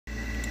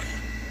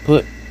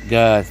Put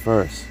God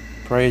first.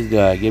 Praise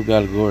God. Give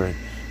God the glory.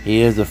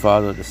 He is the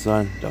Father, the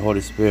Son, the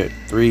Holy Spirit.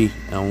 3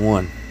 and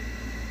 1.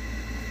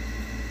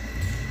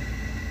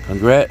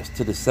 Congrats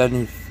to the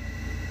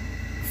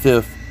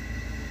 75th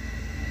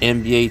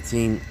NBA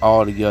team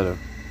all together.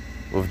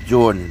 With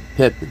Jordan,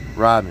 Pippen,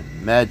 Robin,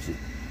 Magic,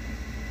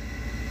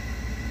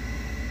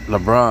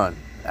 LeBron,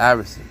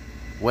 Iverson,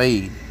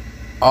 Wade.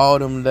 All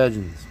them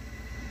legends.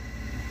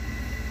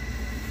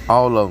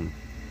 All of them.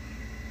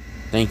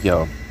 Thank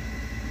y'all.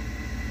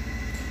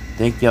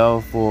 Thank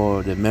y'all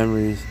for the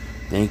memories.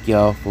 Thank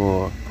y'all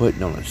for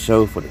putting on a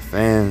show for the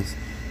fans.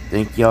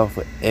 Thank y'all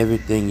for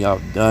everything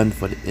y'all done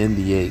for the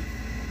NBA.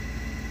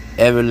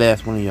 Every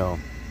last one of y'all.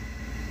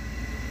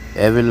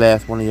 Every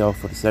last one of y'all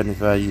for the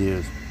 75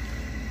 years.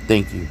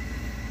 Thank you.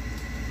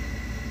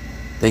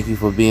 Thank you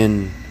for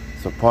being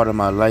a part of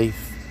my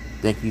life.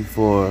 Thank you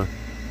for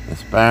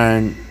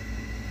inspiring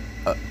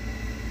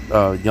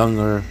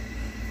younger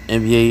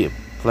NBA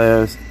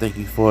players. Thank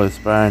you for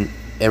inspiring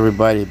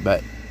everybody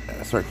back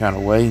a certain kind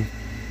of way.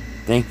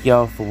 Thank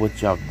y'all for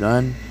what y'all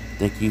done.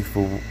 Thank you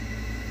for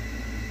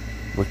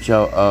what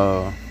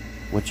y'all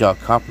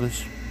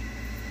accomplished.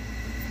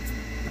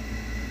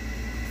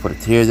 For the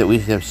tears that we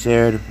have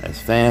shared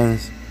as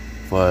fans,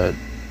 for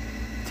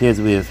tears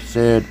we have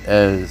shared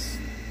as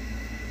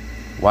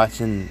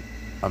watching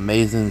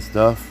amazing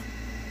stuff.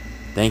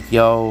 Thank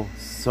y'all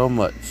so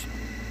much.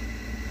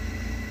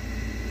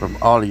 From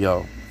all of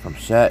y'all, from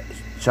Shaq,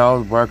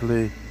 Charles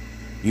Barkley,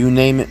 you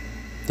name it.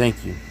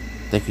 Thank you.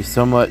 Thank you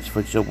so much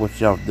for what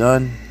y'all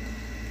done.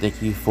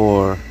 Thank you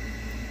for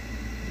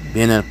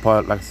being a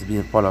part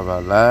of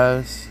our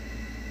lives.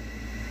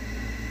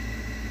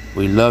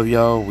 We love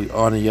y'all. We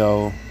honor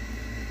y'all.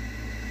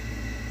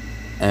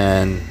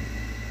 And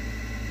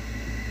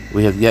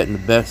we have gotten the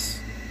best.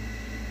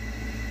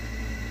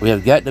 We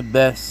have got the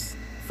best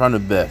from the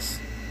best.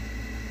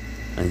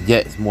 And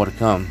yet it's more to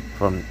come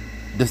from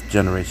this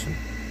generation.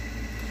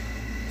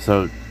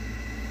 So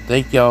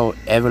thank y'all,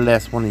 every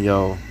last one of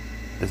y'all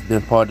that's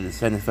been part of the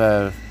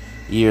 75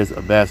 years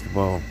of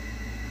basketball.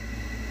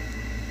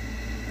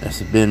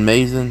 It's been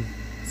amazing.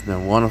 It's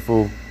been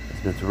wonderful.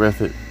 It's been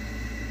terrific.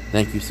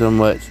 Thank you so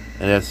much.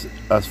 And that's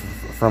us,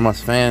 from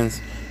us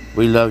fans.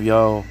 We love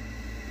y'all.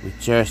 We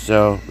cherish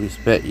y'all. We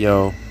respect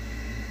y'all.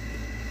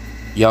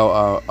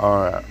 Y'all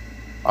are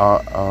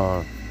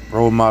our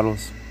role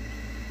models.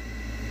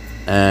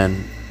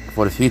 And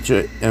for the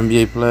future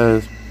NBA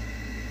players,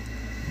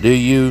 do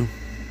you,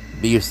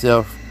 be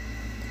yourself,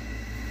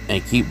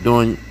 and keep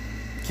doing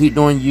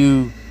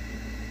you,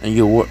 and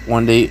you'll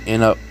one day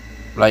end up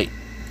like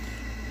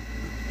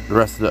the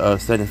rest of the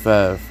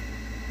 75.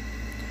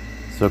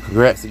 So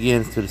congrats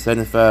again to the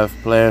 75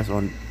 players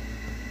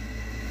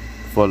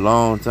for a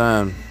long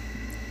time.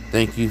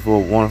 Thank you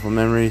for wonderful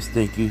memories.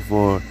 Thank you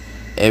for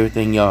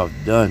everything y'all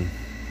have done.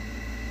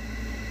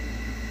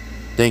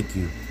 Thank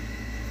you.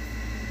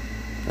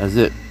 That's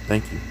it.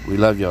 Thank you. We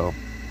love y'all.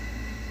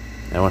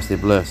 And I want to stay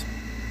blessed.